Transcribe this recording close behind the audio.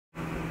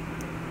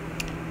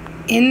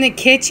in the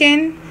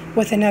kitchen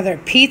with another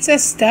pizza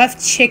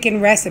stuffed chicken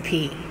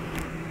recipe.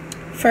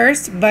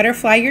 First,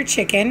 butterfly your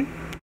chicken.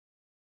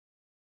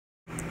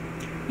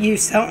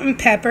 Use salt and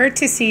pepper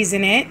to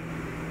season it,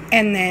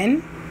 and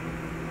then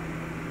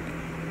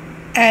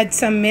add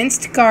some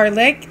minced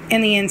garlic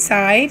in the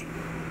inside.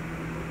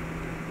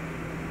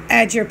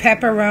 Add your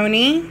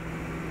pepperoni.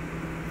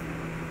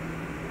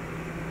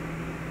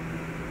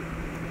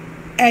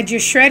 Add your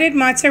shredded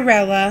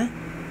mozzarella.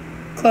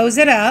 Close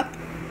it up.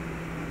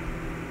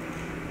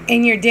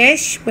 In your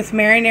dish with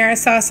marinara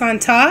sauce on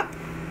top.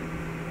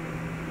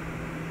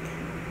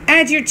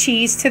 Add your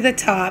cheese to the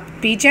top.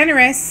 Be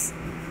generous.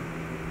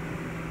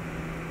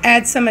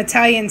 Add some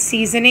Italian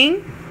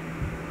seasoning.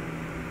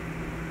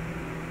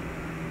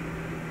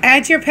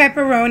 Add your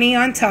pepperoni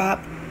on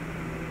top.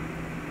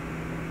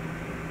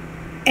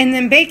 And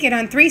then bake it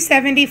on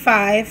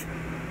 375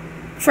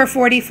 for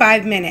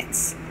 45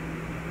 minutes.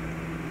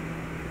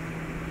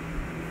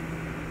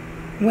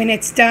 When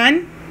it's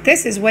done,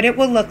 this is what it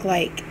will look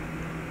like.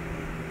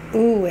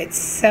 Ooh, it's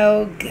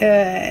so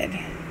good.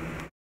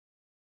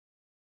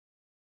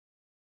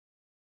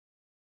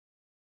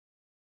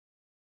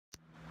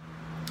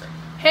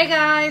 Hey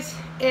guys,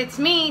 it's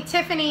me,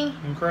 Tiffany.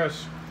 And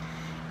Chris.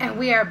 And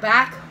we are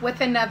back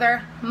with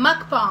another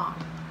mukbang.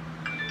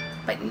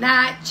 But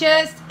not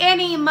just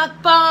any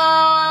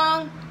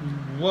mukbang.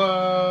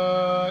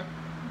 What?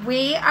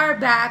 We are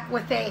back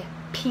with a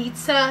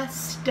pizza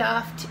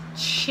stuffed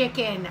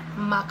chicken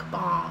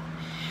mukbang.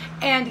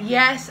 And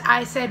yes,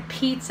 I said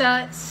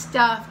pizza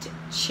stuffed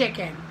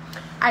chicken.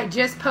 I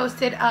just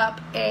posted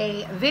up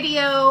a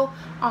video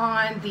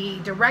on the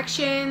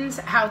directions,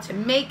 how to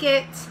make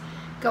it.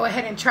 Go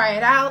ahead and try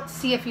it out.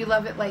 See if you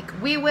love it like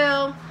we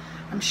will.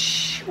 I'm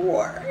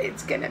sure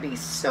it's gonna be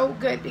so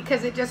good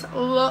because it just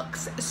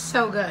looks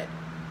so good.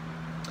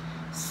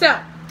 So,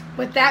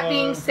 with that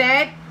being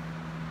said,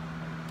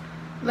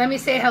 let me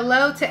say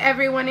hello to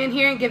everyone in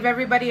here and give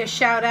everybody a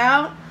shout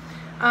out.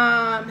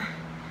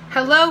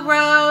 Hello,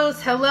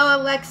 Rose. Hello,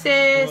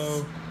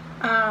 Alexis.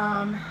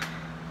 Hello.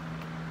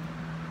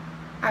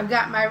 I've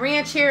got my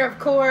ranch here, of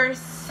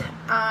course.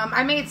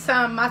 I made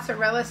some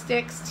mozzarella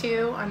sticks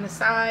too on the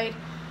side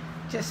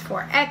just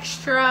for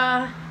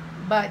extra,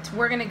 but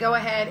we're gonna go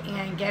ahead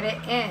and get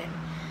it in.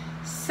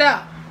 So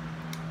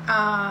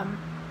I'm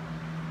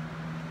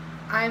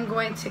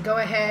going to go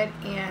ahead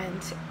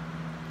and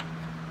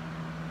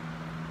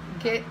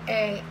get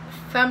a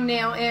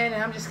thumbnail in,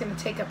 and I'm just gonna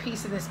take a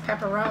piece of this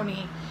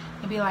pepperoni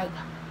and be like,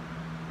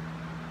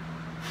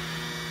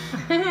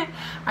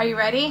 are you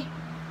ready?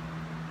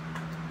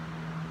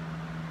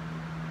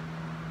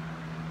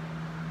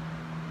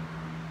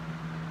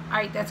 All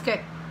right, that's good.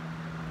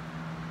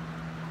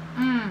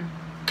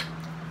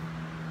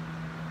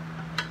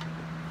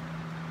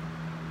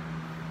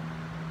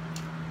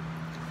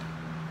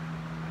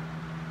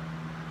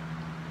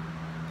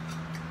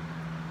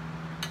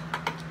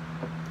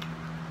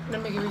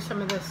 Let me give you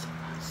some of this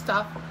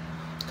stuff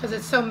because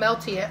it's so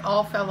melty, it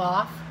all fell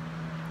off.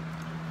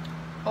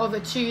 All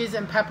the cheese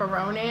and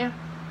pepperoni.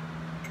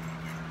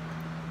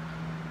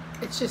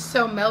 It's just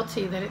so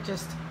melty that it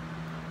just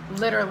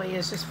literally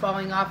is just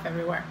falling off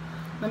everywhere.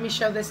 Let me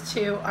show this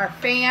to our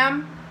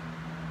fam.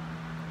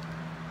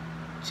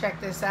 Check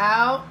this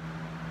out.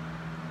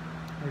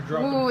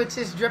 Ooh, it's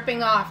just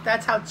dripping off.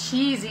 That's how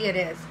cheesy it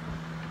is.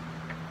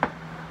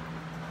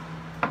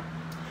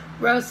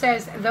 Rose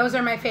says, those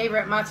are my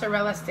favorite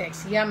mozzarella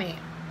sticks. Yummy.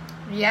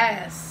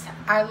 Yes,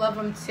 I love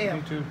them too.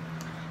 Me too.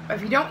 But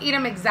if you don't eat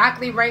them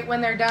exactly right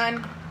when they're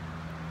done,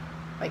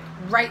 like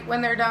right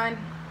when they're done,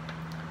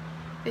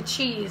 the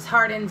cheese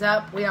hardens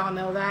up. We all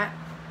know that.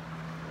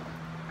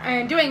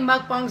 And doing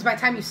mukbangs, by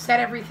the time you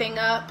set everything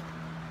up,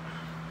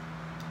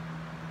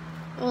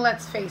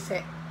 let's face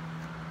it,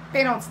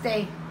 they don't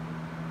stay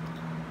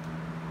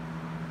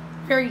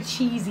very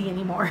cheesy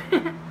anymore.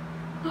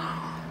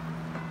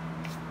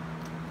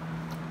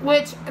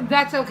 Which,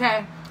 that's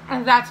okay.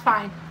 And that's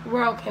fine.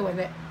 We're okay with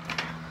it.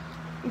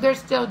 They're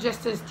still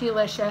just as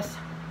delicious.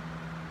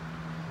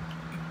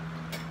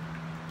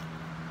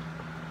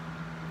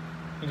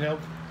 Need help?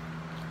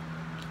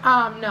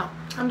 No.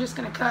 I'm just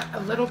going to cut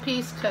a little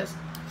piece because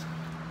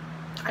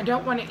I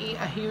don't want to eat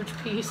a huge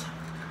piece,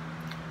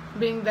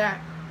 being that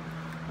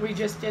we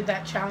just did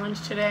that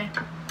challenge today.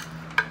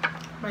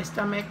 My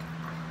stomach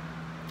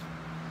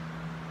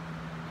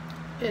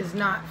is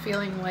not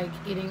feeling like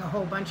eating a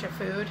whole bunch of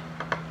food.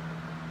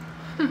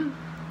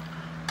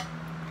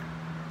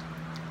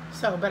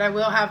 So, but I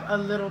will have a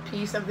little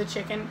piece of the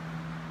chicken.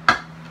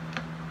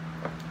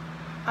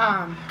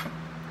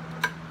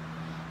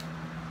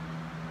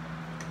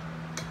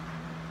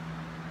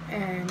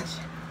 And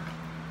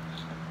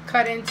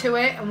cut into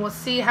it, and we'll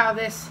see how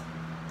this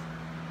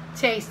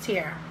tastes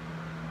here.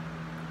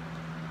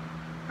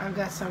 I've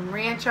got some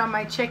ranch on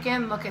my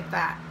chicken. Look at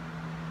that.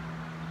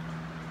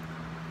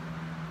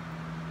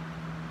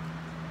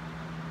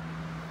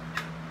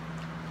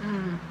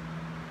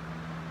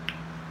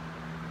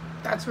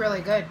 That's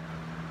really good.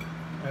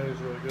 That is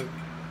really good.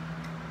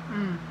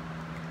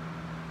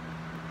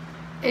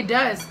 It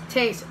does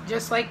taste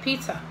just like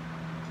pizza.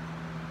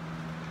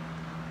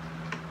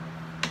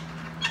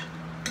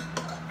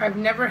 I've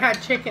never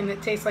had chicken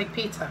that tastes like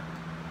pizza.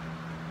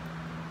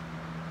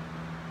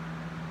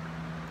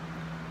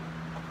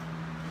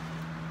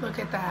 Look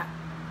at that.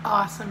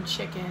 Awesome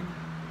chicken.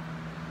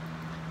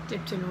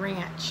 Dipped in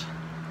ranch.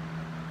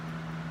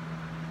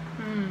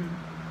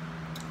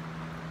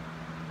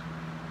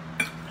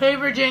 Hey,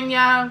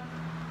 Virginia.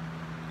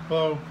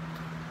 Hello.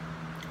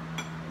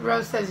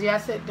 Rose says,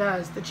 yes, it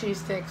does. The cheese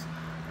sticks.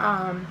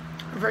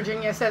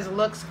 Virginia says,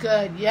 looks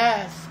good.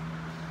 Yes.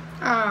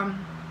 I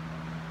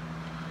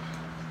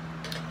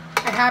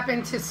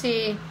happened to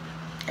see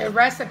a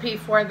recipe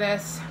for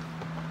this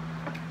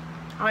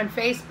on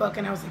Facebook,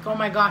 and I was like, oh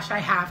my gosh, I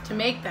have to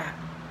make that.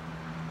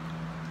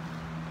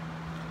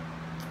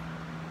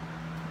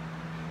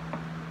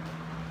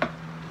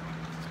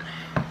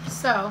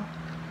 So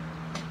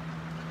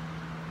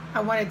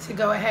I wanted to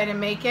go ahead and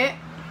make it.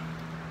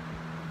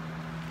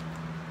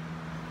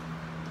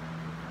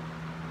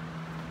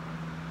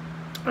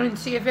 And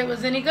see if it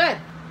was any good.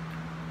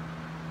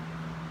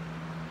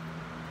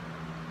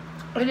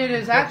 And it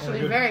is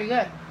actually very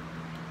good.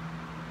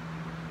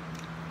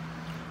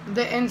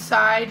 The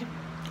inside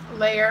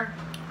layer,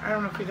 I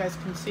don't know if you guys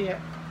can see it.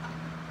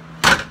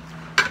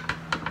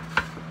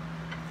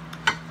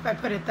 If I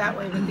put it that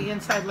way, but the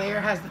inside layer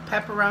has the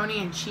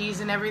pepperoni and cheese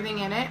and everything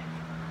in it.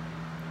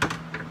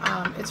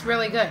 It's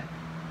really good.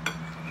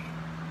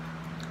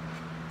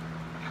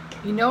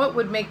 You know what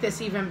would make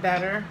this even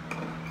better?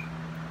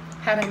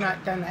 Had I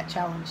not done that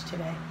challenge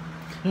today,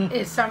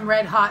 is some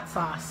red hot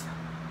sauce.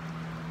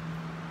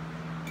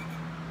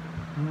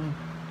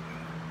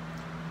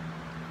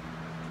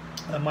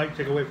 That might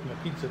take away from the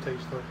pizza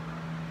taste, though.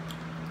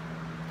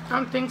 I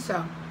don't think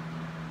so.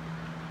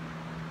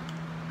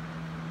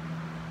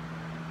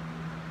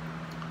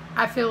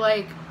 I feel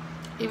like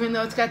even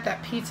though it's got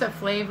that pizza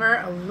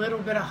flavor, a little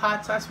bit of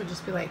hot sauce would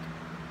just be like,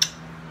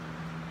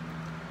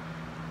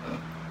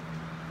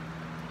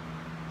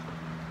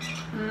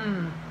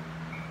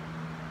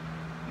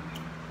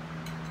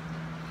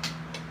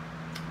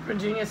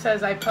 Virginia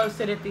says, I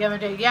posted it the other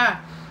day. Yeah,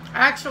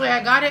 actually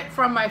I got it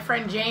from my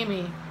friend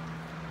Jamie.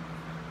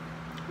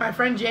 My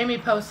friend Jamie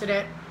posted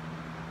it,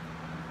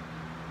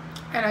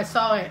 and I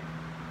saw it,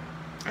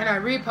 and I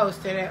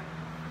reposted it.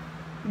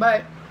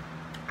 But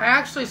I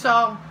actually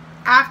saw,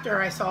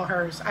 after I saw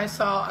hers, I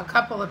saw a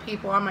couple of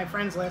people on my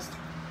friends list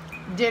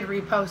did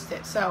repost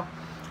it. So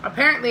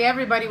apparently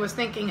everybody was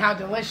thinking how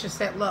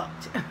delicious it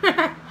looked.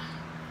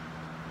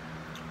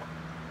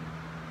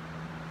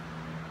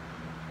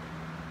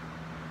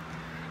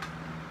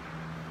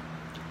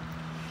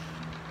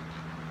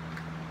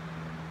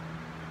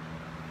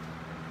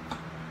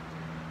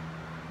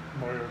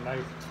 More your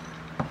knife.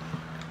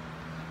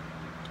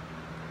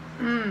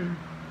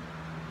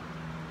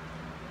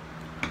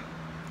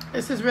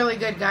 This is really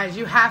good, guys.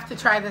 You have to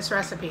try this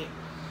recipe.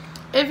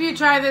 If you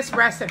try this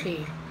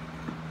recipe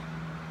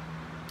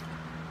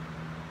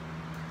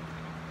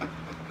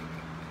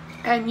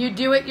and you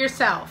do it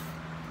yourself,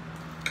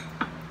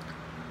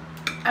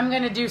 I'm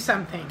going to do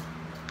something.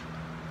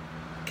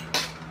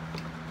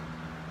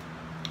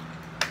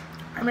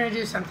 I'm going to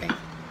do something.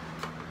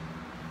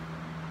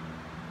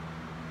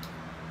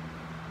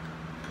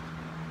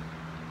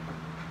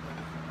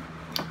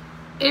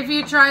 If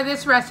you try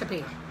this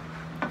recipe,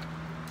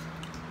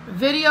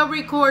 video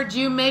record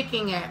you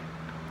making it,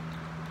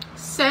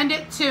 send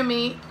it to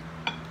me,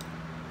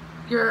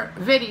 your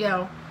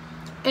video,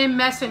 in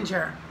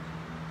Messenger,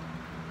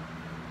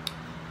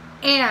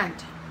 and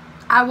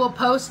I will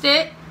post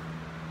it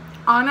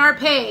on our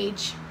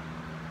page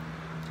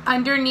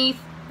underneath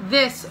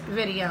this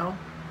video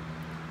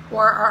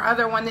or our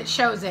other one that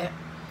shows it,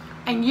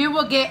 and you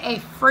will get a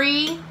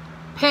free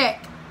pick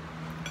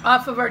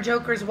off of our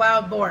Joker's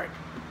Wild board.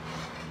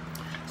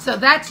 So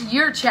that's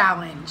your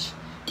challenge,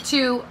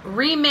 to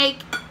remake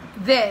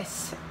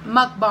this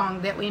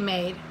mukbang that we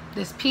made,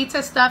 this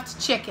pizza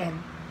stuffed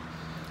chicken.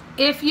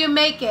 If you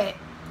make it,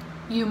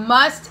 you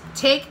must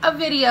take a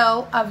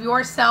video of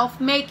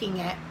yourself making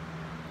it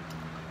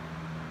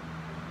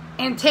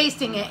and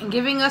tasting it and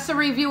giving us a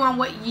review on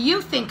what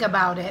you think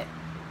about it,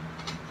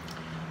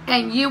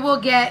 and you will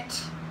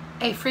get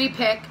a free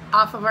pick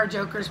off of our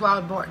Joker's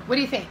Wild board. What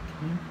do you think?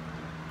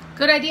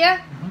 Good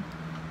idea?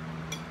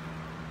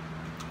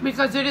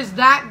 Because it is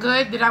that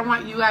good that I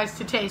want you guys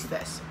to taste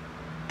this.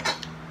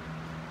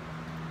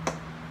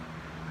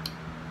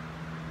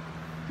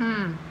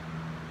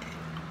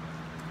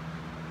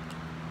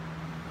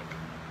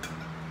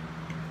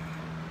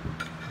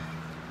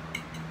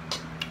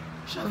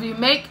 So if you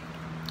make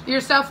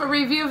yourself a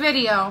review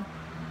video,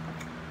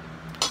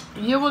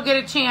 you will get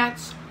a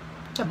chance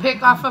to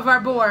pick off of our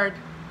board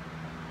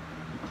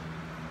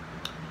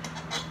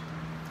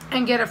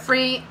and get a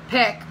free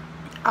pick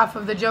off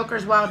of the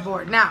Joker's Wild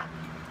board. Now,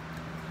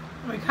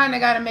 we kind of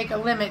got to make a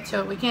limit to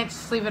it. We can't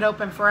just leave it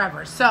open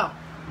forever. So,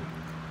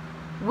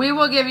 we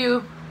will give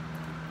you,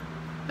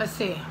 let's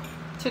see,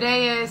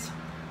 today is,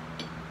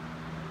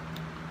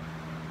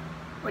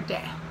 what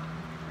day?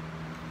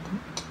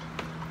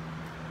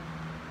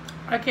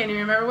 I can't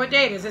even remember what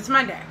day it is. It's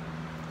Monday.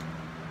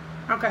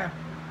 Okay.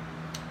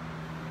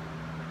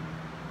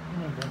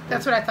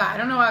 That's what I thought. I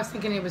don't know why I was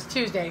thinking it was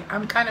Tuesday.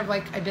 I'm kind of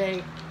like a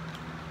day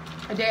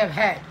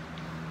ahead.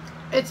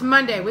 It's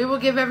Monday. We will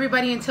give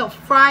everybody until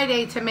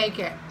Friday to make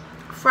it.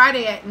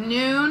 Friday at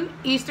noon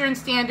Eastern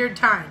Standard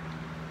Time.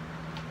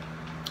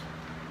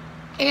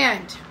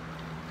 And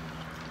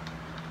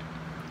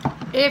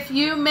if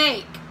you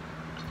make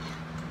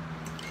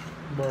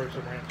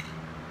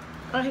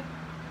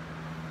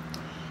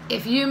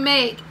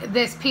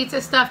this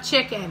pizza stuffed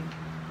chicken,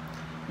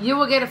 you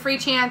will get a free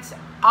chance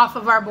off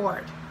of our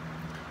board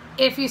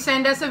if you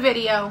send us a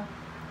video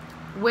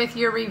with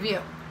your review.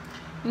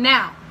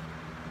 Now,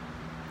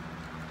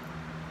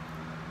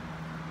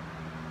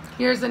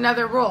 here's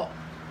another rule.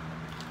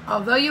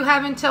 Although you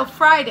have until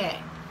Friday,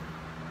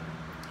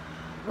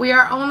 we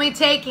are only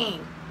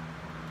taking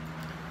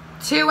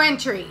 2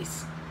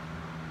 entries.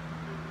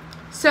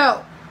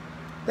 So,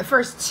 the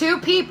first 2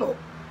 people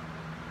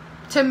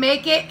to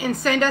make it and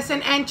send us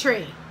an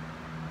entry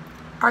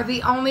are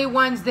the only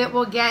ones that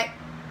will get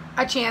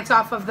a chance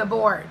off of the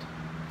board.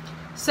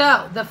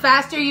 So, the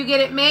faster you get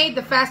it made,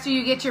 the faster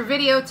you get your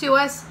video to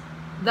us,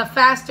 the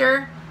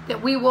faster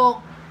that we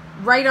will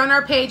write on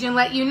our page and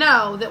let you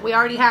know that we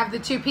already have the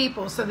 2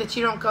 people, so that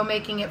you don't go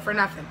making it for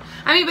nothing.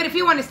 I mean, but if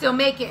you want to still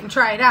make it and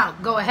try it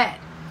out, go ahead.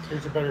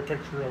 Here's a better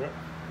picture of it.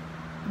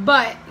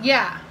 But,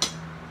 yeah.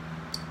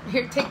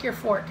 Here, take your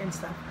fork and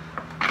stuff.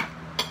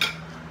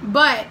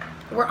 But,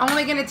 we're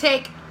only going to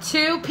take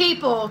 2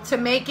 people to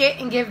make it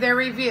and give their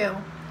review.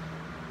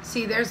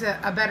 See, there's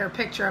a better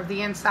picture of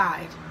the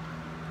inside.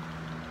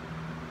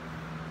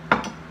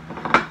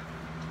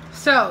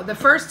 So, the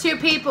first 2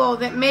 people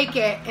that make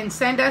it and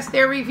send us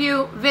their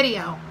review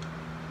video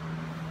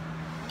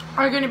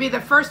are going to be the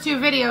first 2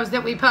 videos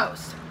that we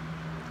post.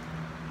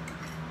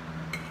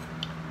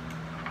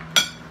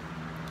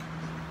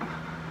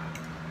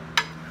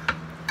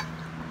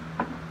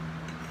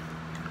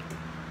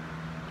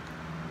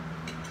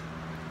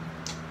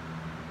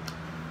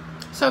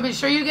 So be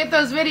sure you get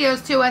those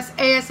videos to us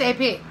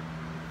ASAP.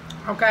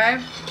 Okay?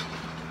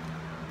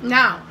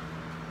 Now,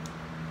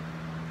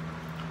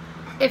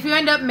 if you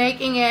end up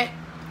making it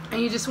and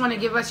you just want to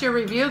give us your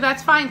review,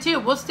 that's fine too.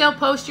 We'll still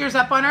post yours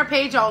up on our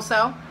page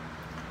also.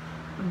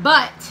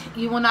 But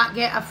you will not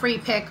get a free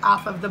pick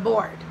off of the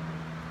board.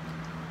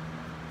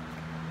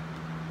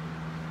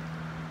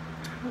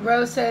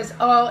 Rose says,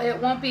 oh,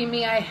 it won't be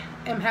me. I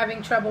am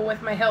having trouble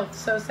with my health.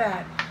 So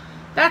sad.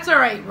 That's all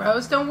right,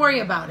 Rose. Don't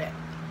worry about it.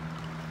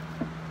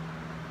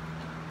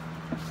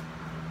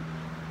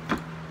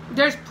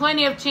 There's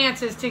plenty of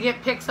chances to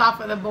get picks off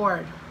of the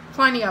board.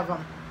 Plenty of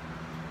them.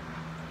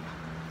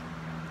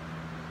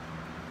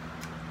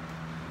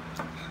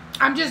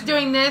 I'm just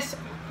doing this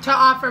to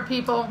offer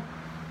people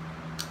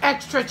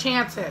extra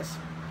chances.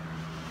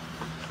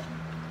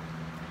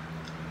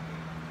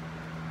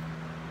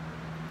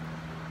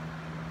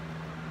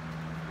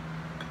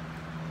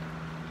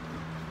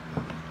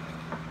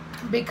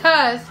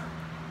 Because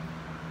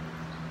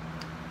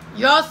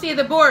y'all see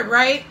the board,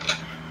 right?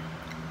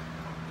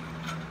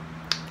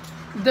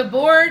 The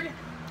board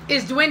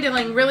is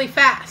dwindling really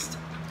fast.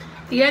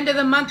 The end of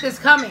the month is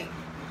coming.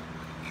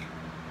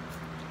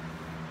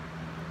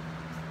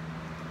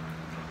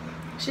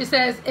 She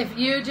says, if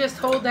you just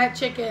hold that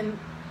chicken,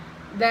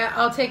 that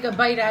I'll take a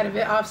bite out of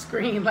it off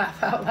screen.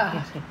 Laugh out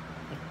loud.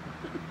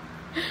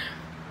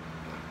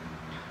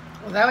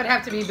 Well, that would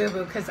have to be Boo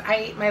Boo, because I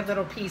ate my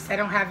little piece. I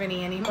don't have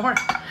any anymore.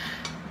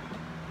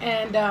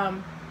 And,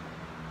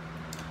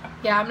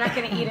 yeah, I'm not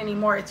going to eat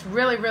anymore. It's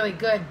really, really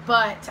good,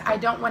 but I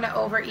don't want to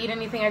overeat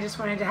anything. I just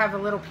wanted to have a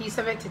little piece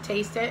of it to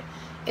taste it.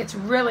 It's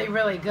really,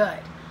 really good.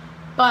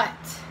 But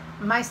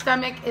my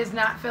stomach is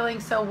not feeling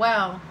so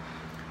well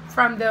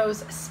from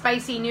those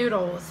spicy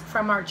noodles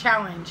from our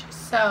challenge.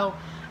 So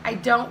I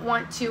don't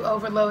want to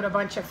overload a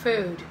bunch of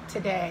food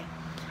today.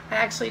 I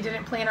actually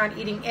didn't plan on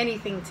eating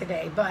anything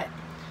today, but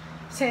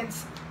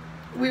since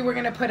we were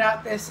going to put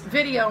out this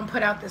video and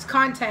put out this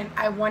content,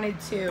 I wanted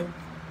to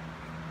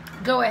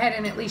go ahead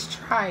and at least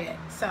try it.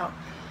 So,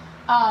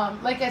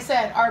 like I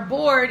said, our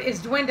board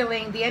is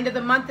dwindling. The end of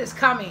the month is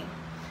coming.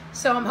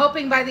 So I'm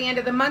hoping by the end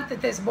of the month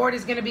that this board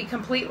is going to be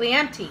completely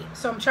empty.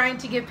 So I'm trying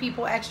to give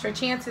people extra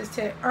chances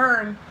to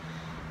earn,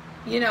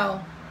 you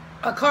know,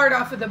 a card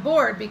off of the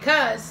board,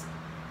 because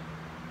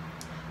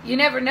you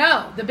never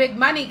know. The big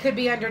money could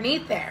be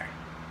underneath there.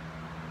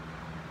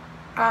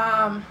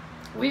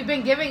 We've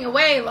been giving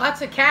away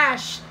lots of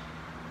cash.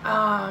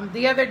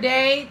 The other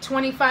day,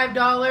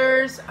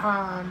 $25.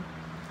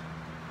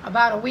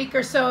 About a week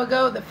or so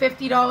ago, the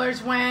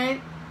 $50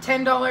 went,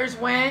 $10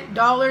 went,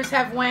 dollars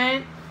have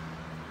went,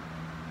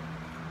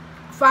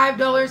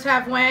 $5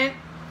 have went.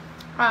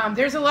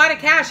 There's a lot of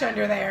cash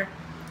under there.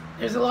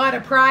 There's a lot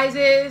of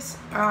prizes.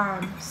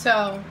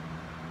 So,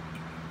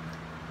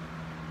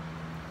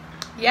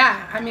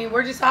 yeah, I mean,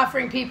 we're just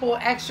offering people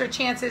extra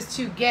chances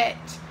to get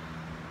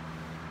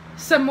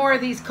some more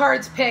of these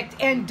cards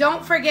picked. And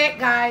don't forget,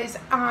 guys,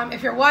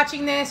 if you're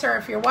watching this or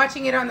if you're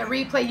watching it on the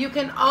replay, you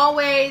can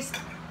always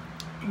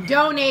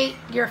donate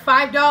your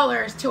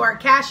 $5 to our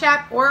Cash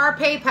App or our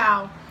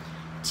PayPal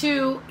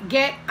to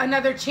get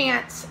another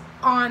chance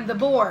on the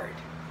board.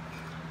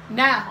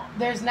 Now,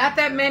 there's not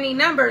that many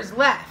numbers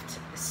left.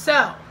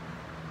 So,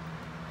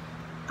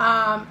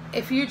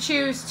 if you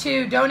choose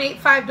to donate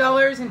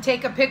 $5 and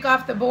take a pick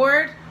off the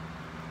board,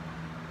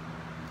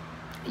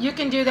 you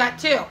can do that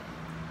too.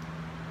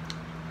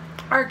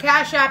 Our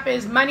Cash App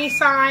is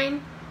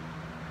 $,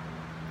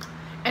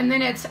 and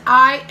then it's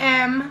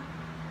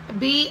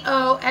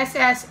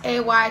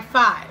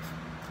IMBOSSAY5.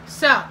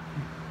 So,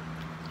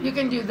 you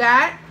can do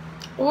that,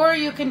 or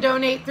you can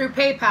donate through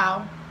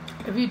PayPal.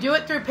 If you do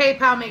it through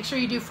PayPal, make sure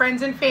you do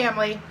friends and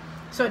family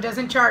so it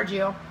doesn't charge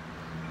you.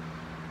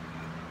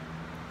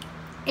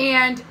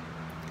 And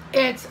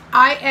it's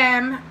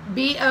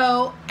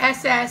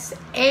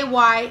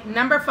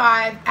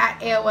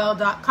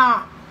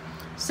IMBOSSAY5@AOL.com.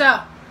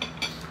 So,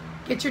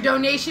 get your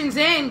donations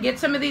in. Get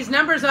some of these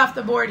numbers off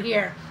the board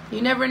here.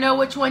 You never know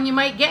which one you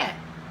might get.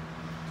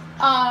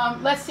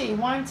 Let's see.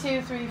 1,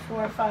 2, 3,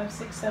 4, 5,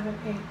 6, 7,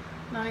 8,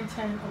 9,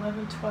 10,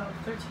 11, 12,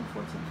 13, 14, 15,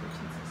 16.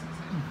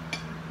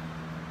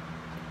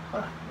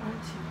 Hold on. 1, 2,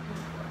 3,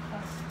 4,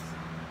 5, 6,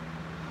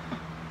 7,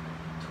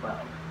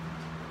 12.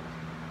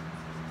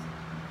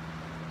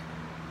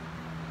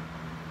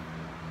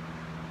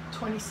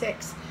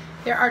 26.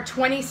 There are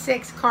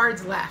 26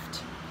 cards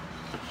left.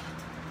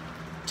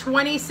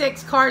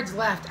 26 cards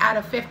left out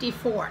of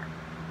 54.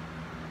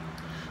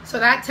 So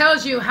that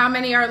tells you how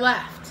many are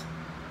left.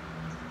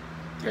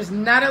 There's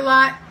not a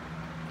lot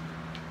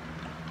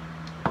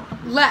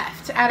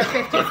left out of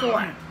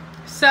 54.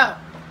 So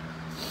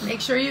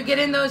make sure you get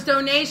in those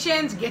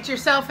donations. Get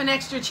yourself an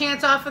extra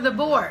chance off of the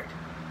board.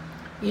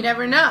 You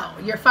never know.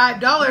 Your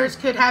 $5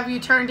 could have you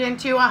turned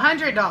into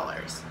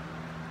 $100.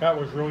 That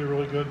was really,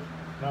 really good.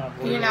 No, I'm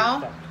really, You know?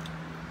 really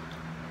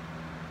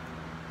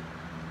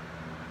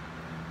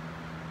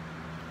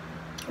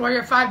Or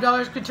your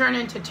 $5 could turn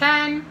into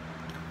 10.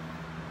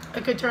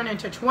 It could turn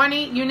into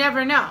 20. You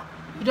never know.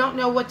 You don't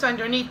know what's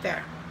underneath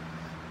there.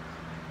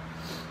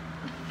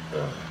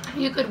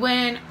 You could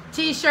win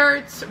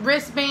t-shirts,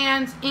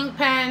 wristbands, ink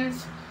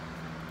pens.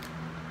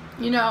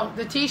 You know,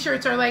 the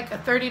t-shirts are like a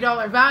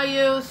 $30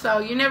 value, so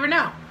you never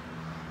know.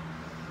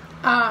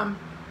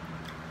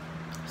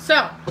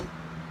 So,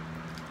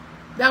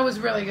 that was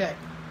really good.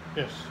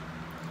 Yes.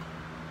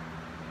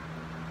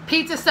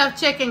 Pizza stuffed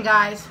chicken,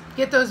 guys.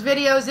 Get those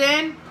videos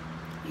in.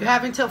 You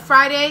have until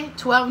Friday,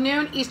 12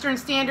 noon Eastern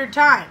Standard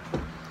Time.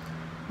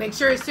 Make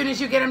sure as soon as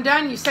you get them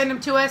done, you send them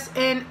to us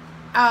in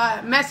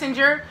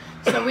Messenger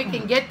so we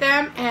can get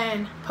them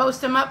and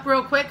post them up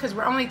real quick, because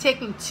we're only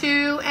taking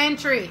 2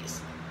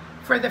 entries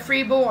for the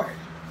free board.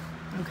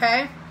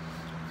 Okay?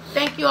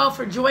 Thank you all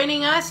for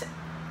joining us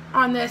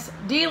on this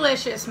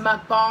delicious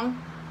mukbang.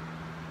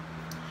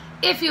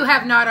 If you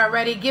have not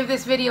already, give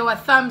this video a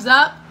thumbs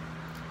up.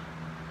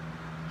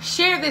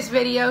 Share this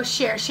video.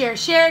 Share, share,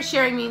 share.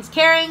 Sharing means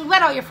caring.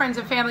 Let all your friends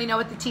and family know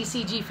what the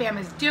TCG fam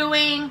is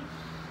doing.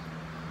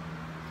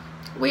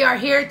 We are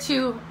here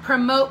to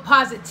promote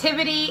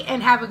positivity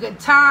and have a good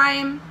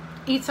time.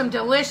 Eat some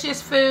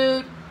delicious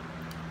food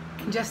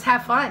and just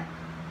have fun.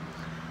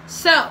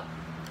 So,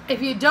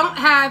 if you don't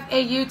have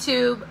a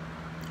YouTube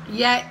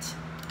yet,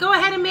 go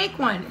ahead and make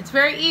one. It's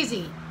very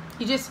easy.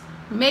 You just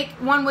make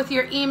one with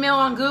your email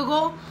on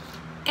Google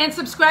and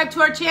subscribe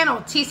to our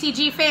channel,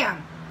 TCG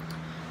Fam.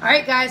 All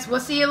right, guys,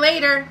 we'll see you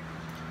later.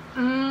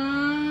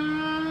 Mwah.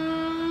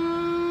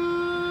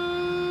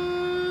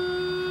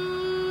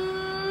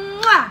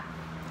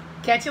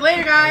 Catch you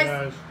later, guys.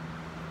 Hey guys.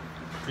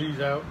 Peace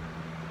out.